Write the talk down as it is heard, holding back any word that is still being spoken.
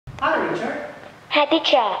Richard. Hi,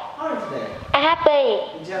 teacher. How are you today? I'm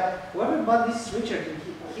happy. Good job. Well, everybody, this is Richard.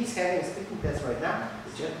 He's having a speaking test right now.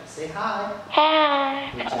 Richard, say hi.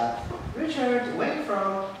 Hi. Good job. Richard, where are you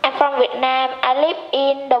from? I'm from Vietnam. I live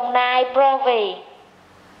in Đồng Nai province.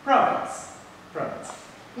 Province.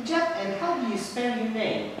 Good job. And how do you spell your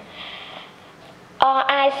name?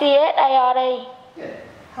 ICSARD. Good.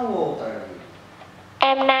 How old are you?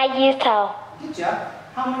 I'm 9 years old. Good job.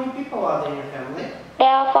 How many people are there in your family? There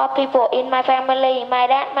are 4 people in my family. My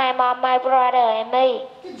dad, my mom, my brother, and me.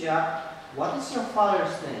 Good job. What is your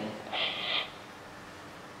father's name?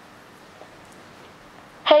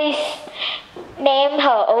 His name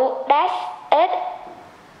Hữu. That's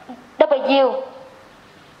SW.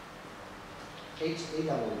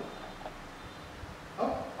 H-A-W.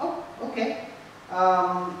 Oh, okay.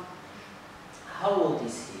 How old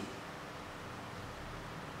is he?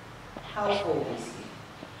 How old is he?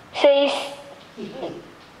 He's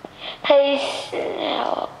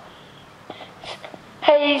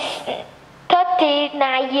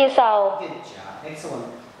 39 years old. Good job.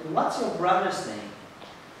 Excellent. And what's your brother's name?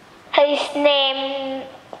 His name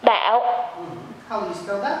Bảo. How do you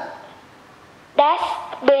spell that? That's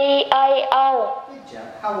BAO. Good job.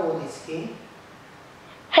 How old is he?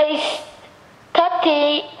 He's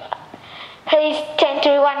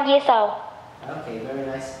 21 years old. Okay, very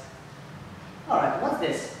nice. Alright, what's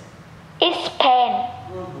this? It's pen.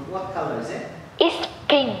 What color is it? It's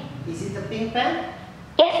pink. Is it a pink pen?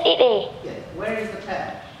 Yes, it is. Good. Where is the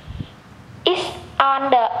pen? It's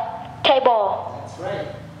on the table. That's right.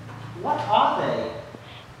 What are they?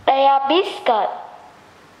 They are biscuits.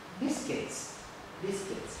 Biscuits.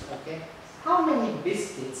 Biscuits, okay. How many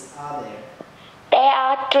biscuits are there? There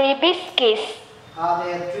are 3 biscuits. Are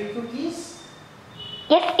there 3 cookies?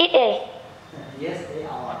 Yes, it is. Yes, they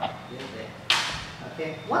are. Yes, they are.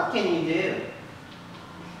 Okay. What can you do?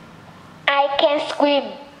 I can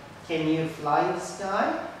swim. Can you fly in the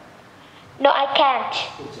sky? No, I can't.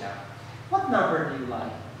 Good job. What number do you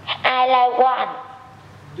like? I like 1.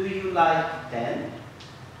 Do you like 10?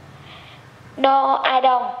 No, I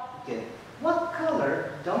don't. Good. What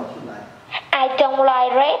color don't you like? I don't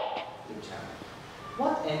like red. Good job.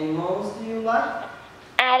 What animals do you like?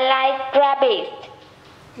 I like rabbit.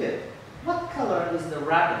 Good. What color is the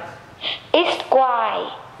rabbit? It's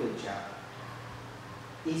white. Good job.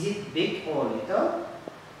 Is it big or little?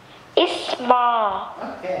 It's small.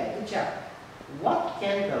 Okay, good job. What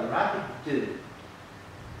can the rabbit do?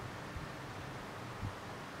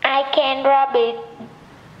 I can rabbit.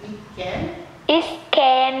 It can? It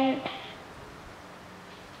can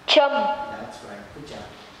jump. That's right, good job.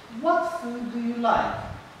 What food do you like?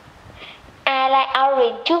 I like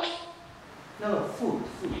orange juice. No, food.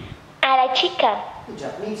 I like chicken. Good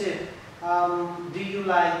job, me too. Do you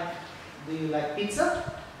like pizza?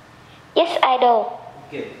 Yes, I do.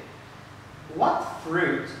 Good. What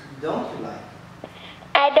fruit don't you like?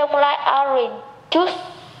 I don't like orange juice.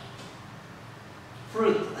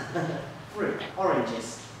 Fruit.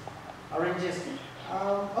 Oranges.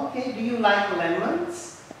 Okay, do you like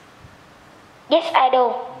lemons? Yes, I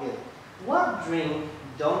do. Good. What drink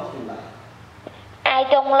don't you like? I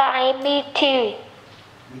don't like milk tea.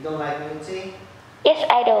 You don't like milk tea? Yes,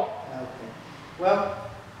 I do. Okay. Well,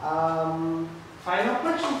 final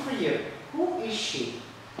question for you. Who is she?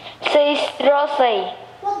 She's Rosie.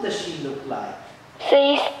 What does she look like?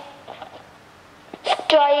 She's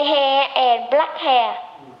straight hair and black hair.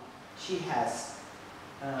 She has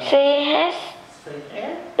She has straight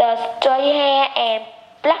hair. the straight hair and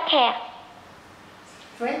black hair.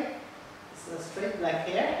 Straight black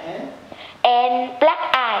hair And black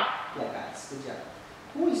eye. black eyes. Good job.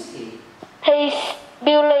 Who is he? He's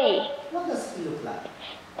Billy. What does he look like?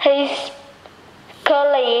 He's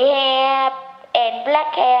curly hair and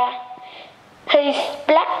black hair. He's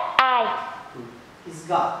black eye. He's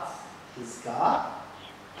got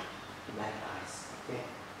black eyes. Okay.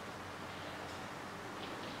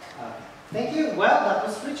 Thank you. Well, that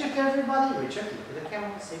was Richard, everybody. Richard, look at the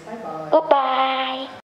camera. Say bye-bye. Goodbye.